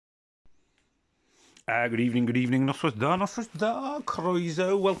Good evening, Noswasda,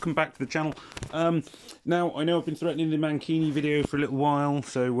 Croizo. Welcome back to the channel. Now, I know I've been threatening the Mankini video for a little while,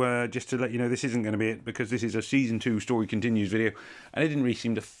 so just to let you know, this isn't going to be it, because this is a Season 2 Story Continues video, and it didn't really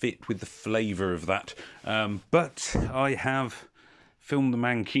seem to fit with the flavour of that. But I have filmed the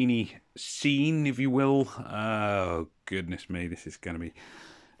Mankini scene, if you will. Oh, goodness me, this is going to be...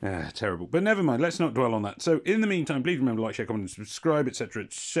 terrible. But never mind, let's not dwell on that. So, in the meantime, please remember to like, share, comment, and subscribe, etc.,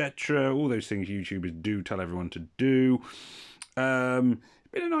 etc. All those things YouTubers do tell everyone to do. Been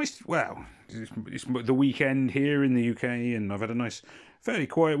a nice, well, it's the weekend here in the UK, and I've had a nice, fairly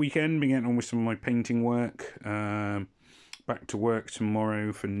quiet weekend, been getting on with some of my painting work. Back to work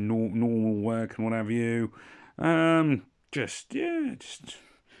tomorrow for normal work and what have you. Just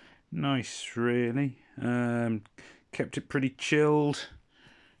nice, really. Kept it pretty chilled.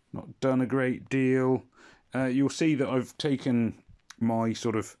 Not done a great deal. You'll see that I've taken my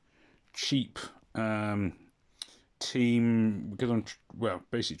sort of cheap team, because I'm,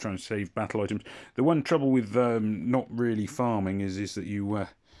 basically trying to save battle items. The one trouble with not really farming is that you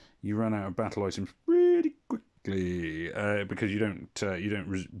run out of battle items really quickly because you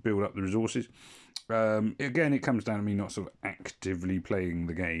don't build up the resources. Again, it comes down to me not sort of actively playing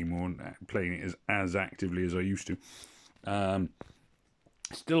the game, or playing it as actively as I used to.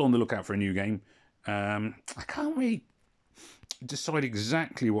 Still on the lookout for a new game. I can't really decide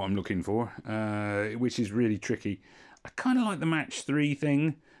exactly what I'm looking for, which is really tricky. I kind of like the match 3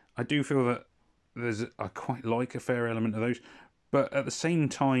 thing. I do feel that I quite like a fair element of those, but at the same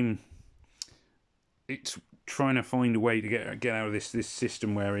time, it's trying to find a way to get out of this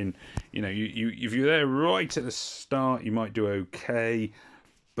system wherein, you if you're there right at the start, you might do okay,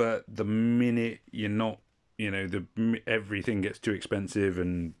 but the minute you're not, everything gets too expensive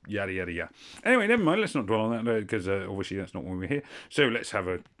and yada yada yada. Anyway, never mind. Let's not dwell on that because obviously that's not why we're here. So let's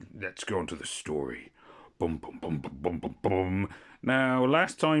go on to the story. Boom, boom, boom, boom, boom, boom, boom. Now,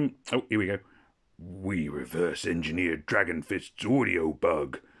 last time, here we go. We reverse engineered Dragonfist's audio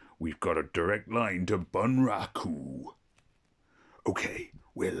bug. We've got a direct line to Bunraku. Okay,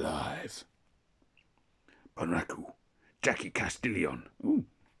 we're live. Bunraku, Jackie Castillon. Ooh,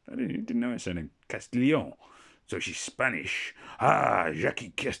 I didn't know it's her name. Castillon. So she's Spanish.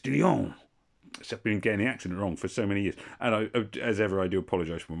 Jackie Castillon. Except I've been getting the accent wrong for so many years. And as ever, I do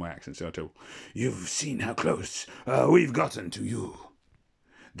apologise for my accent, so I tell you've seen how close we've gotten to you.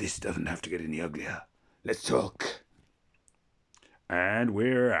 This doesn't have to get any uglier. Let's talk. And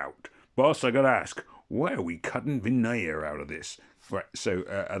we're out. Boss, I gotta ask, why are we cutting Vinaya out of this? Right, so,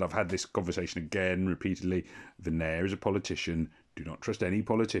 and I've had this conversation again repeatedly. Vinaya is a politician. Do not trust any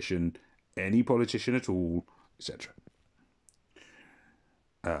politician at all, etc.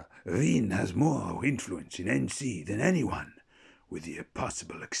 Vin has more influence in NC than anyone, with the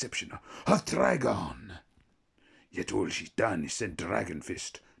possible exception of Dragon. Yet all she's done is send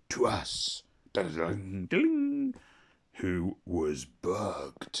Dragonfist to us, who was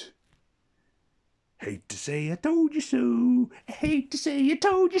bugged. Hate to say I told you so. I hate to say I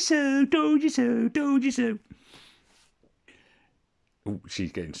told you so. Told you so. Told you so. Oh,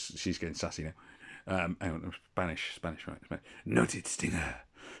 she's getting sassy now. Hang on, Spanish, right? Noted, Stinger.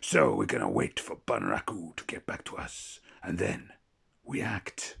 So we're gonna wait for Bunraku to get back to us, and then we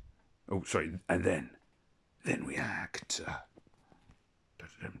act. Oh, sorry, and then we act.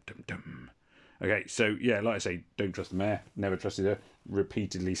 Okay, so yeah, like I say, don't trust the mayor. Never trusted her.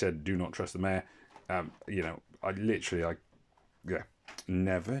 Repeatedly said, do not trust the mayor.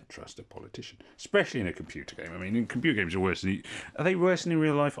 Never trust a politician, especially in a computer game. I mean, in computer games are worse than... Are they worse than in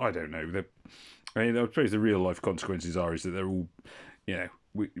real life? I don't know. I suppose the real life consequences is that they're all,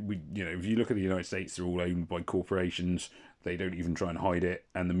 if you look at the United States, they're all owned by corporations. They don't even try and hide it,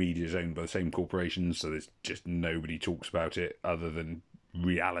 and the media is owned by the same corporations, so there's just nobody talks about it other than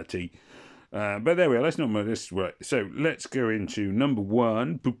reality. But there we are. Let's not move this. Right. So let's go into number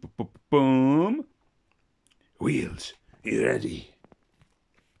 1. Boom, boom, boom, boom. Wheels, you ready?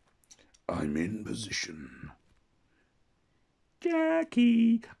 I'm in position.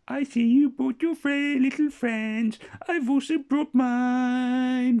 Jackie, I see you brought your little friends. I've also brought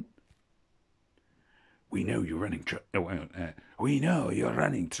mine. We know you're running. We know you're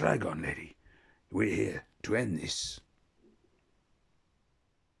running Dragon, lady. We're here to end this.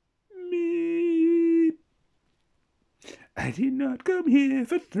 Me. I did not come here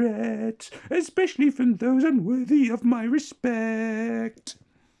for threats, especially from those unworthy of my respect.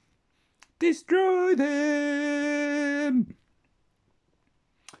 Destroy them!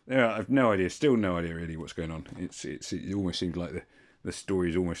 I've no idea, still no idea really what's going on. It almost seems like the story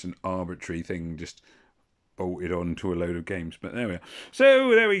is almost an arbitrary thing, just bolted on to a load of games. But there we are.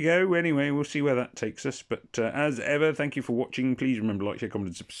 So there we go. Anyway, we'll see where that takes us. But as ever, thank you for watching. Please remember to like, share, comment,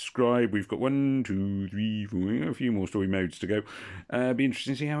 and subscribe. We've got 1, 2, 3, 4, a few more story modes to go. Be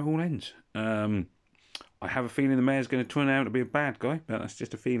interesting to see how it all ends. I have a feeling the mayor's going to turn out to be a bad guy, but that's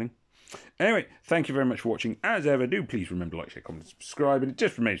just a feeling. Anyway, thank you very much for watching. As ever, do please remember to like, share, comment, and subscribe. And it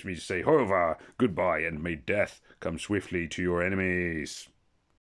just remains for me to say, au revoir, goodbye, and may death come swiftly to your enemies.